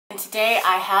today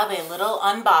I have a little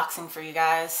unboxing for you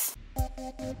guys.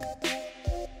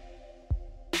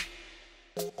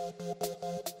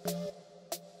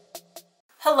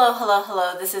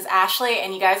 Hello, this is Ashley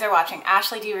and you guys are watching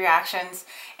Ashley D Reactions,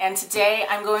 and today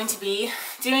I'm going to be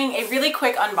doing a really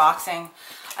quick unboxing.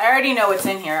 I already know what's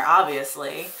in here,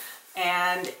 obviously,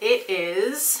 and it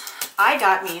is, I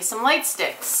got me some light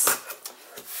sticks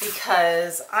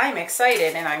because I'm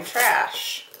excited and I'm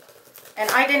trash. And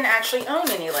I didn't actually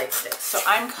own any light sticks, so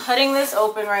I'm cutting this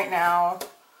open right now.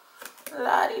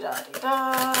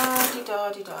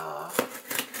 La-di-da-di-da-di-da-di-da.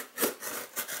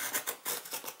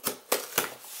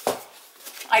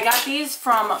 I got these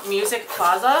from Music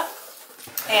Plaza,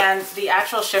 and the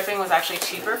actual shipping was actually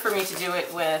cheaper for me to do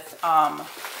it with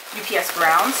UPS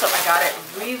Ground, so I got it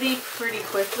really pretty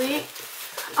quickly.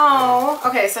 Oh,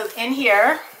 okay, so in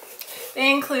here,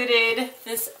 they included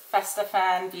this Festa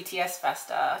Fan BTS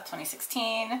Festa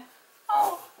 2016.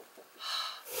 Oh,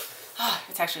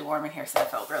 it's actually warm in here, so that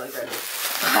felt really good.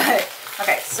 But,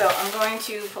 okay, so I'm going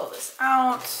to pull this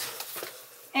out.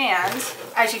 And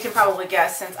as you can probably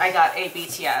guess, since I got a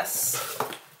BTS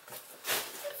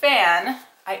fan,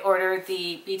 I ordered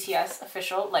the BTS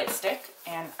official light stick,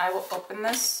 and I will open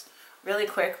this really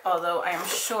quick, although I am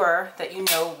sure that you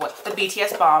know what the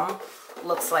BTS bomb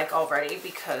looks like already,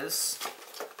 because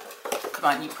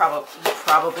come on, you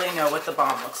probably know what the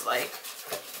bomb looks like.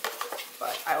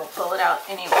 But I will pull it out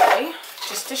anyway,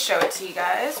 just to show it to you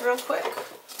guys real quick.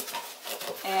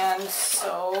 And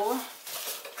so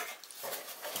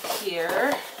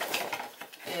here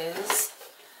is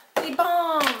the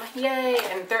bomb, yay!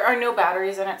 And there are no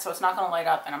batteries in it, so it's not going to light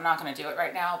up, and I'm not going to do it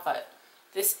right now, but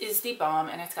this is the bomb,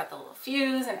 and it's got the little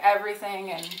fuse and everything,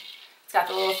 and it's got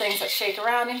the little things that shake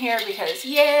around in here because,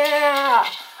 yeah!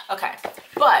 Okay,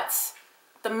 but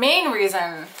the main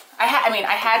reason, I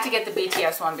had to get the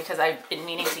BTS one because I've been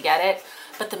meaning to get it,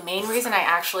 but the main reason I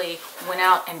actually went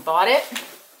out and bought it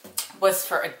was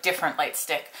for a different light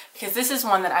stick, because this is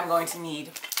one that I'm going to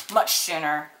need much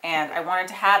sooner, and I wanted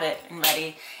to have it and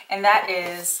ready, and that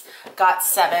is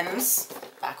GOT7's,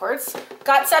 backwards,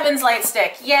 GOT7's light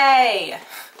stick, yay!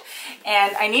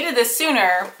 And I needed this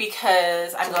sooner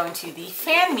because I'm going to the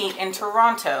fan meet in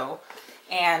Toronto,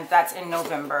 and that's in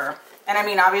November. And I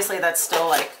mean, obviously that's still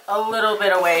like a little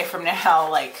bit away from now,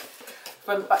 like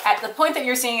at the point that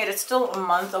you're seeing it, it's still a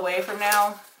month away from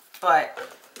now, but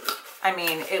I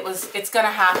mean, it's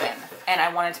gonna happen, and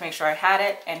I wanted to make sure I had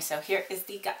it, and so here is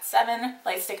the GOT7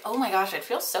 light stick. Oh my gosh, it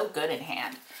feels so good in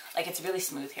hand. Like, it's really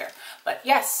smooth here. But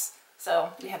yes,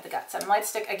 so we have the GOT7 light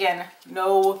stick. Again,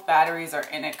 no batteries are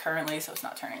in it currently, so it's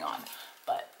not turning on,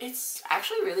 but it's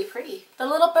actually really pretty. The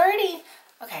little birdie.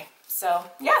 Okay, so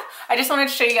yeah, I just wanted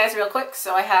to show you guys real quick.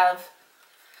 So I have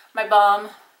my bomb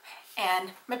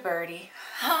and my birdie,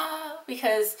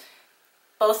 because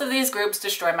both of these groups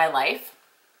destroy my life.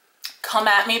 Come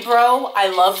at me, bro. I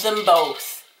love them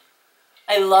both.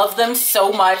 I love them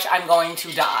so much, I'm going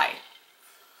to die.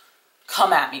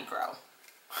 Come at me, bro.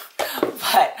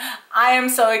 But I am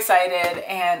so excited,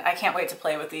 and I can't wait to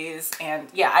play with these. And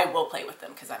yeah, I will play with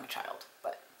them because I'm a child.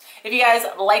 But if you guys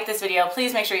like this video,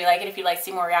 please make sure you like it. If you'd like to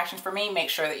see more reactions from me, make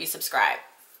sure that you subscribe.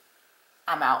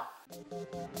 I'm out.